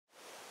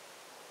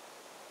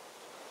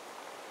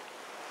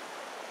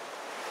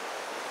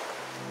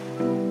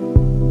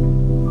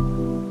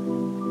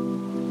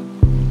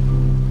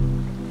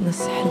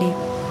نص حليب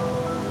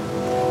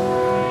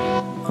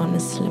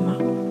ونص لمع،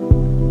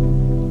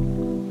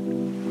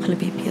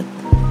 قلبي بيض.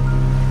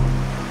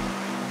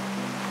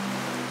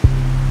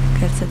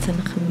 جالسة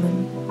نخمم،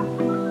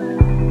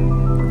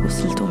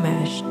 وصلت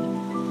وما عشت.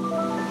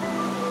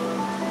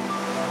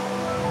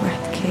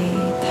 واحد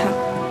كيضحك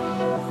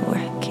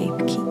وواحد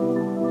كيبكي.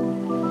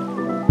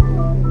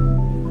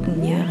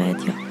 الدنيا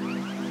غادية،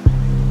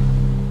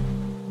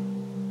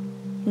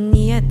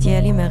 النيات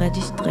ديالي ما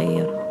غاديش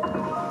تغير.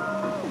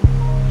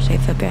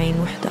 شايفة بعين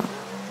وحدة،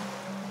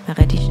 ما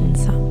غاديش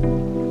ننسى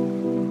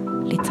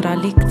اللي ترى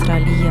ليك ترى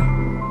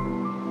ليا.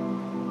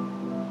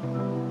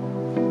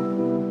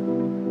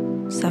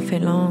 صافي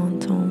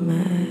لونتون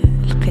ما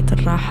لقيت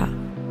الراحة،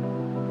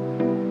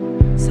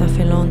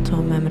 صافي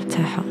لونتون ما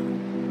مرتاحة.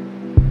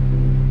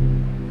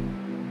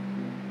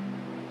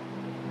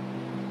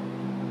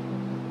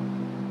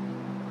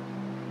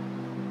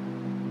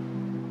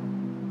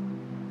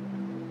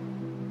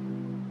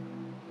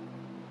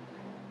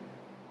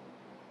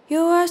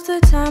 You watch the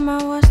time, I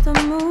watch the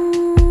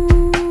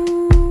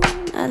moon.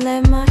 I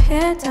let my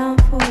hair down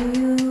for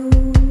you.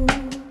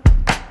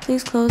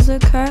 Please close the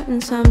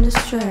curtains, I'm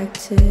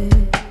distracted.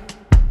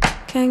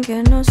 Can't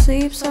get no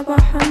sleep,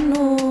 Sabah Al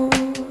Noor.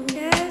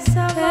 Yeah,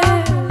 Sabah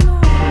Al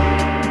Noor.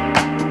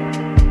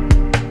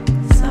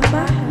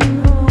 Sabah Al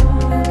Noor.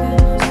 Can't get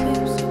no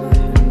sleep,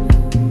 Sabah Al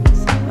Noor.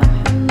 Sabah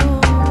Al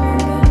Noor.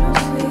 Can't get no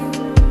sleep.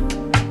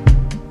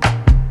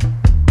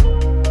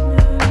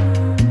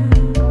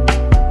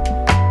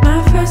 My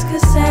first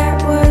cassette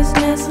was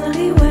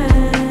Nestle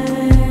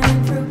when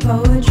through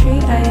poetry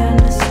I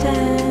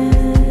understand.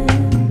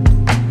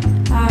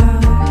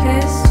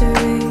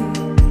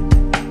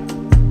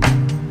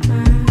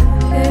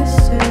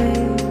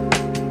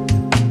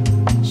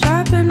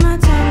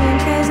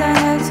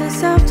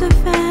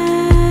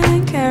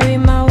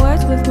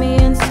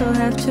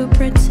 To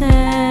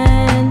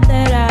pretend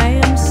that I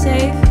am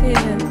safe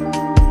here.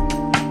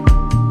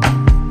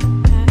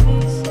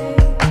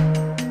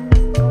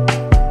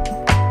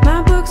 My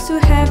book's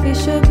too heavy,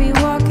 should be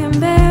walking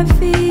bare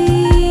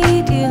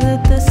feet. You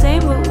look the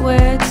same, but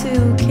we're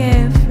too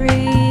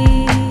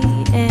carefree.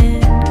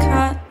 And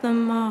cut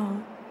them all.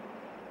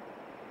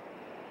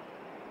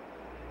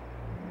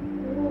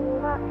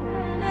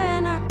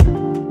 And I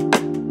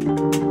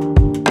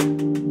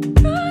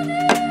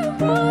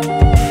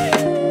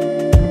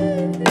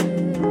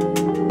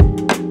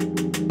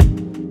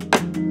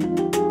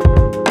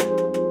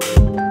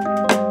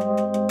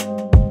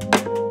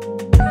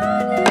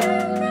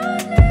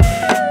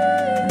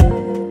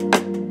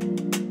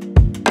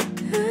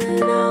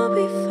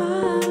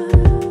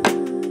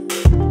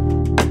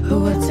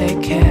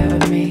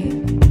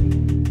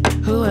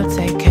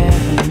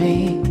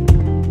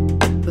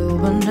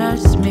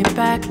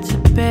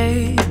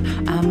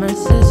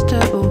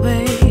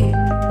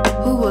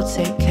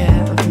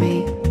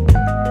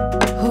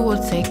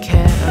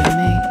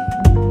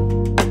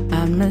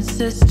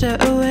sister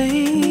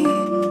away.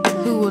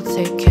 Who will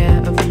take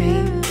care of me?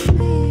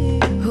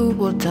 Who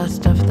will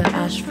dust off the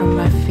ash from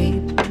my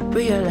feet?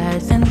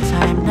 Realize in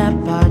time that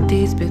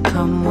bodies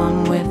become one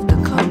with the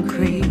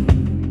concrete.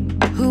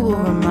 Who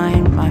will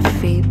remind my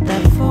feet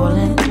that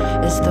falling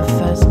is the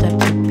first step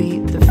to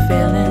beat the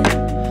feeling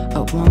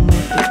of one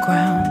with the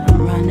ground.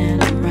 I'm running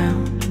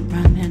around,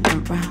 running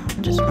around,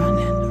 just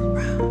running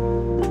around.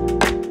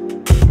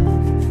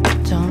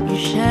 Don't you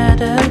shed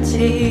a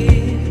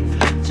tear,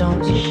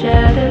 don't you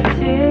shed a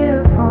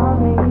tear for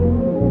me.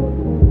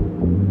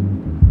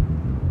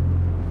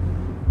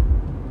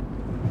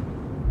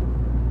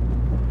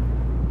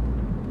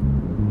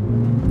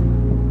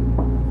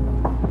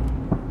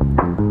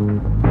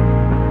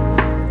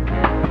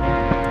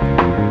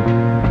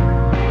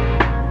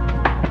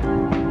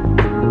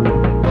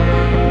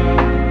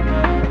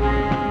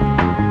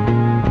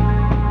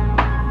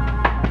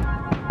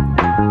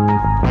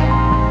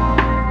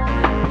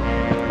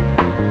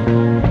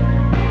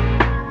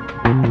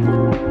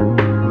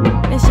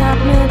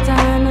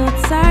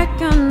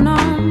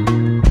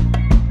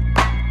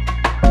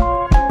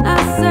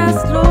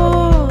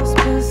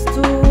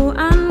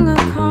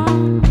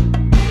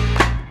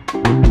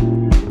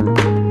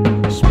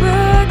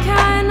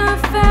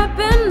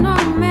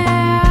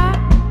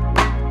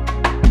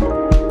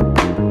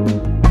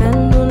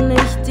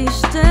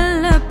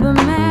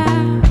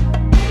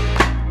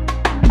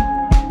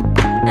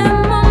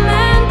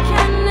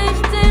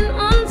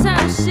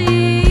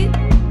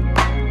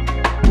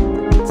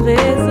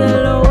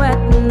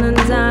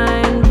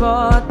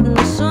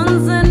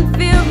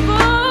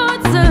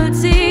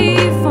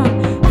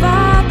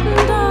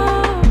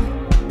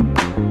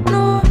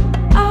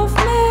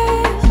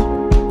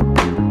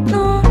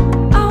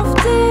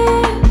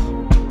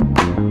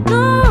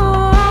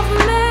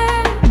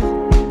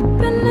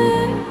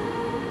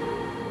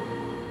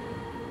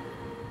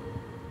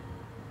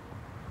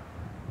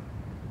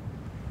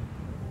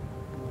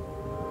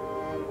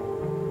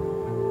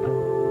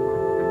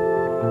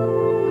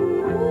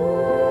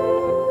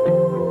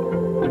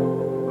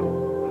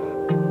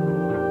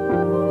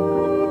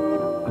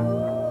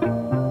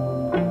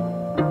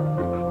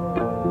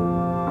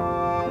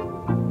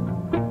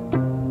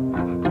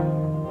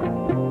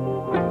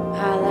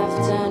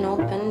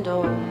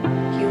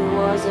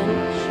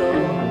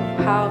 sure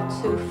how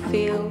to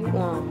feel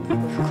warm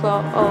with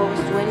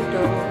closed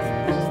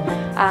windows.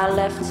 I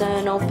left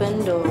an open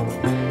door.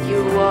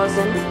 You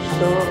wasn't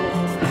sure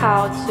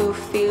how to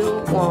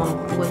feel warm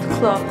with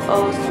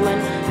closed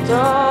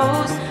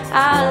windows.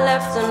 I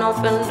left an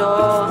open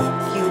door.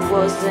 You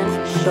wasn't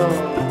sure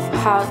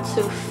how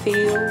to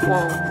feel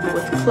warm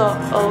with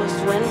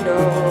closed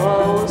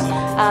windows.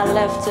 I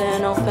left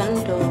an open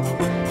door.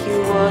 You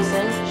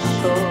wasn't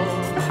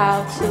sure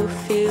how to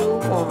feel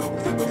warm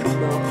with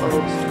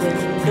closed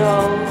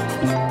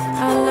windows.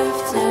 I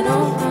left an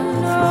open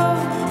door.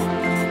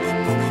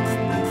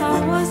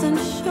 I wasn't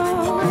sure.